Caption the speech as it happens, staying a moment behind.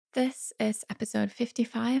This is episode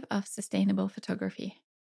 55 of Sustainable Photography.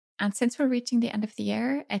 And since we're reaching the end of the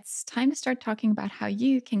year, it's time to start talking about how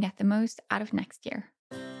you can get the most out of next year.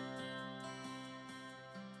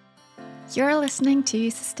 You're listening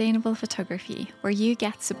to Sustainable Photography, where you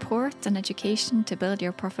get support and education to build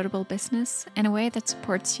your profitable business in a way that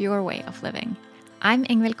supports your way of living. I'm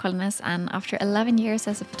Ingvild Kolnes, and after 11 years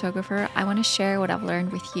as a photographer, I want to share what I've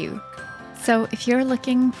learned with you. So if you're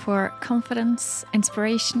looking for confidence,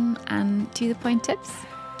 inspiration, and to-the-point tips,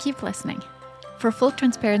 keep listening. For full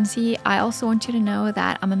transparency, I also want you to know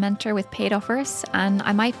that I'm a mentor with paid offers, and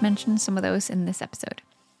I might mention some of those in this episode.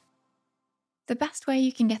 The best way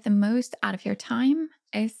you can get the most out of your time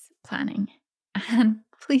is planning. And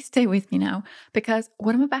please stay with me now, because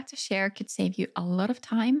what I'm about to share could save you a lot of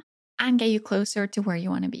time and get you closer to where you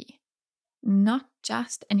want to be. Not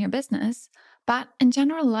just in your business, but in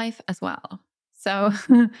general life as well. So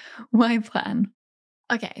why plan?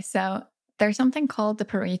 Okay, so there's something called the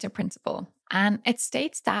Pareto principle, and it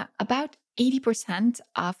states that about 80%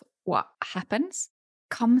 of what happens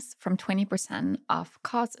comes from 20% of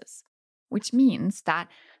causes, which means that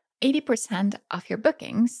 80% of your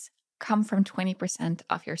bookings come from 20%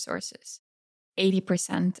 of your sources.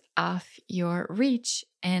 80% of your reach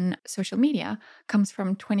in social media comes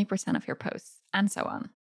from 20% of your posts, and so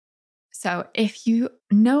on. So if you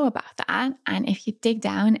know about that, and if you dig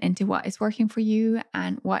down into what is working for you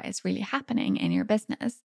and what is really happening in your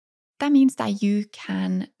business, that means that you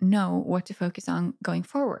can know what to focus on going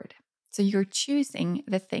forward. So you're choosing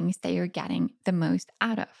the things that you're getting the most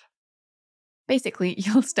out of. Basically,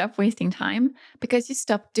 you'll stop wasting time because you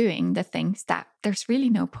stop doing the things that there's really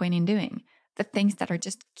no point in doing, the things that are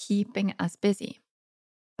just keeping us busy.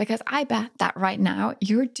 Because I bet that right now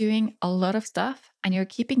you're doing a lot of stuff and you're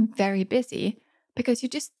keeping very busy because you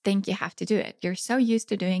just think you have to do it. You're so used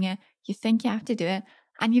to doing it, you think you have to do it,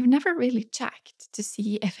 and you've never really checked to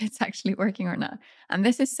see if it's actually working or not. And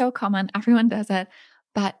this is so common, everyone does it.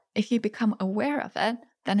 But if you become aware of it,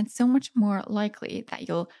 then it's so much more likely that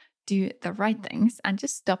you'll do the right things and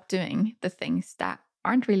just stop doing the things that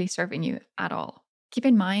aren't really serving you at all. Keep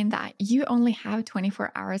in mind that you only have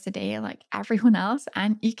 24 hours a day like everyone else,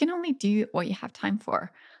 and you can only do what you have time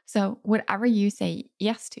for. So, whatever you say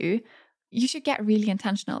yes to, you should get really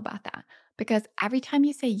intentional about that because every time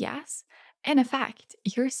you say yes, in effect,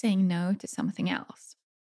 you're saying no to something else.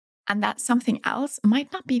 And that something else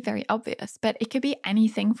might not be very obvious, but it could be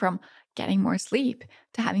anything from getting more sleep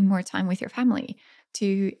to having more time with your family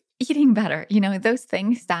to eating better, those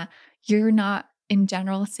things that you're not in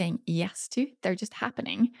general saying yes to, they're just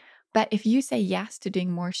happening. But if you say yes to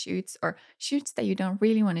doing more shoots or shoots that you don't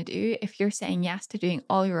really want to do, if you're saying yes to doing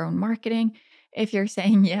all your own marketing, if you're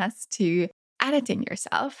saying yes to editing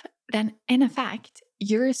yourself, then in effect,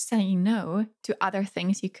 you're saying no to other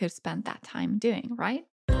things you could spend that time doing, right?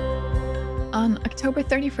 On October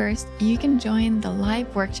 31st, you can join the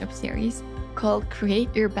live workshop series called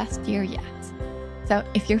Create Your Best Year Yet. So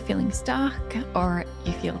if you're feeling stuck or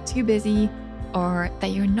you feel too busy or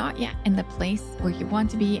that you're not yet in the place where you want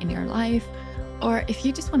to be in your life, or if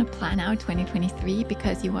you just want to plan out 2023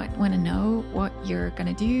 because you want to know what you're going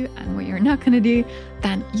to do and what you're not going to do,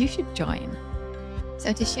 then you should join.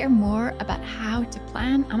 So to share more about how to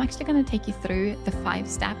plan, I'm actually going to take you through the 5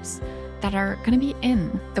 steps that are going to be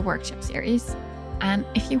in the workshop series. And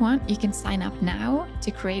if you want, you can sign up now to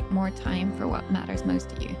create more time for what matters most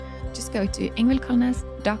to you. Just go to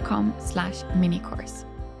ingvildkolnes.com/mini course.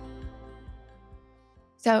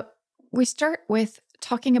 So we start with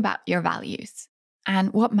talking about your values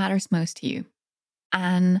and what matters most to you.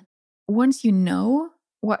 And once you know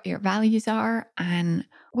what your values are and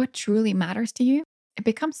what truly matters to you, it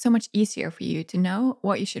becomes so much easier for you to know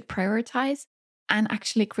what you should prioritize and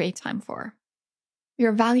actually create time for.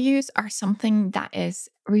 Your values are something that is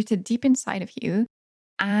rooted deep inside of you,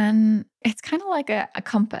 and it's kind of like a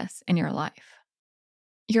compass in your life.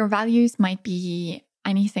 Your values might be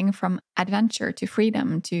anything from adventure to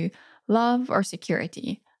freedom to love or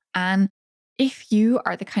security. And if you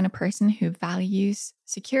are the kind of person who values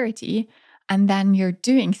security and then you're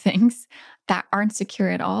doing things that aren't secure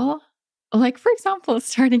at all, like for example,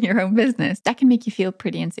 starting your own business, that can make you feel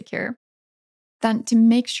pretty insecure. Then to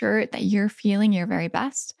make sure that you're feeling your very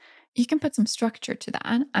best, you can put some structure to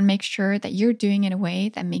that and make sure that you're doing it in a way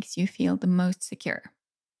that makes you feel the most secure.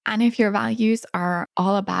 And if your values are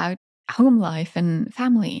all about home life and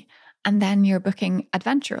family, and then you're booking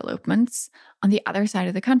adventure elopements on the other side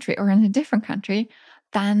of the country or in a different country,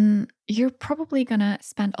 then you're probably going to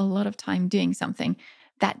spend a lot of time doing something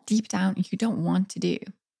that deep down you don't want to do.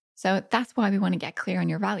 So that's why we want to get clear on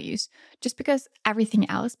your values, just because everything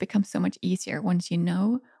else becomes so much easier once you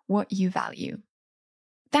know what you value.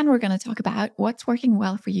 Then we're going to talk about what's working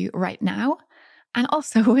well for you right now and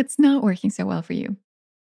also what's not working so well for you.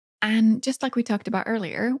 And just like we talked about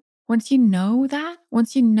earlier, once you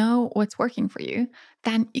know what's working for you,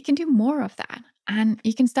 then you can do more of that and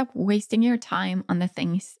you can stop wasting your time on the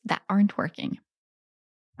things that aren't working.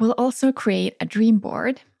 We'll also create a dream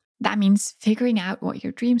board. That means figuring out what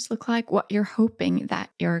your dreams look like, what you're hoping that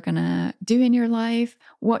you're going to do in your life,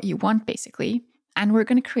 what you want basically. And we're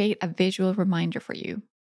going to create a visual reminder for you.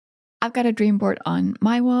 I've got a dream board on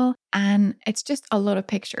my wall and it's just a lot of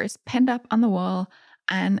pictures pinned up on the wall.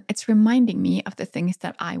 And it's reminding me of the things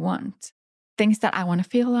that I want, things that I want to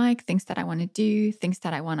feel like, things that I want to do, things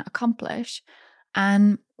that I want to accomplish.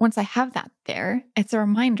 And once I have that there, it's a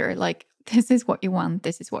reminder like, this is what you want,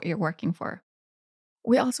 this is what you're working for.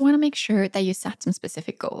 We also want to make sure that you set some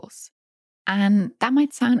specific goals. And that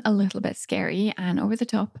might sound a little bit scary and over the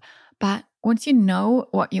top, but once you know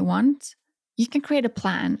what you want, you can create a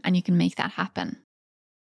plan and you can make that happen.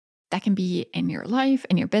 That can be in your life,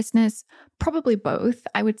 in your business, probably both.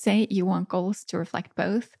 I would say you want goals to reflect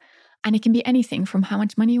both. And it can be anything from how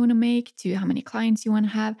much money you want to make to how many clients you want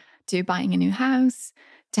to have, to buying a new house,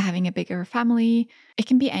 to having a bigger family. It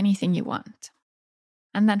can be anything you want.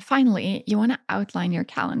 And then finally, you want to outline your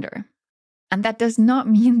calendar. And that does not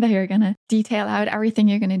mean that you're going to detail out everything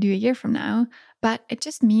you're going to do a year from now, but it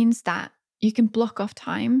just means that you can block off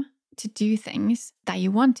time to do things that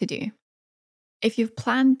you want to do. If you've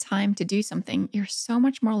planned time to do something, you're so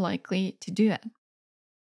much more likely to do it.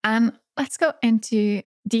 And let's go into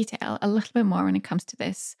detail a little bit more when it comes to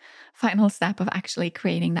this final step of actually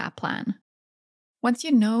creating that plan. Once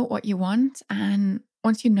you know what you want and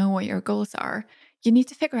once you know what your goals are, you need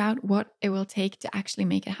to figure out what it will take to actually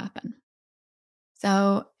make it happen.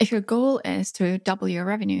 So if your goal is to double your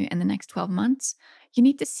revenue in the next 12 months, you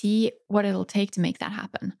need to see what it'll take to make that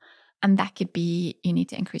happen. And that could be you need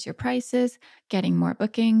to increase your prices, getting more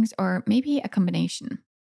bookings, or maybe a combination.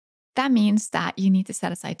 That means that you need to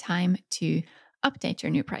set aside time to update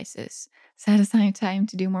your new prices, set aside time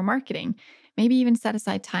to do more marketing, maybe even set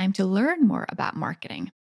aside time to learn more about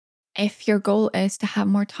marketing. If your goal is to have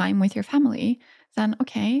more time with your family, then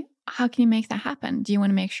okay, how can you make that happen? Do you want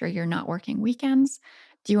to make sure you're not working weekends?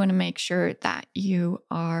 Do you want to make sure that you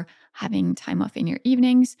are having time off in your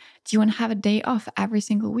evenings? Do you want to have a day off every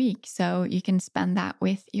single week so you can spend that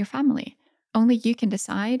with your family? Only you can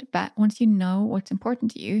decide, but once you know what's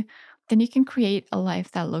important to you, then you can create a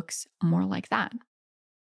life that looks more like that.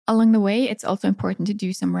 Along the way, it's also important to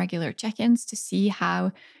do some regular check-ins to see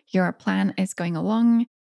how your plan is going along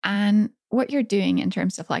and what you're doing in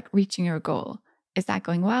terms of like reaching your goal. Is that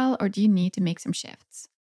going well, or do you need to make some shifts?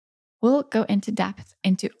 We'll go into depth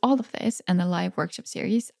into all of this in the live workshop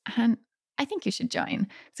series, and I think you should join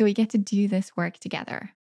so we get to do this work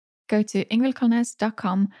together. Go to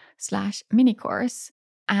ingvildkolnes.com/mini-course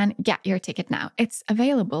and get your ticket now. It's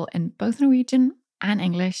available in both Norwegian and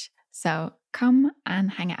English, so come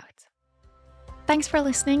and hang out. Thanks for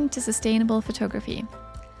listening to Sustainable Photography.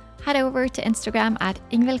 Head over to Instagram at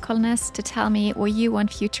Ingvild Kolnes to tell me what you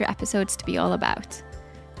want future episodes to be all about.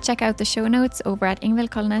 Check out the show notes over at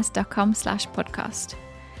ingvildkolnes.com/podcast.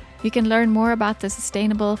 You can learn more about the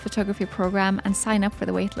Sustainable Photography program and sign up for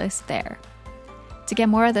the waitlist there. To get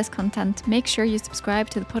more of this content, make sure you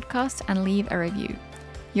subscribe to the podcast and leave a review.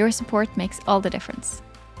 Your support makes all the difference.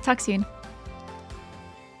 Talk soon.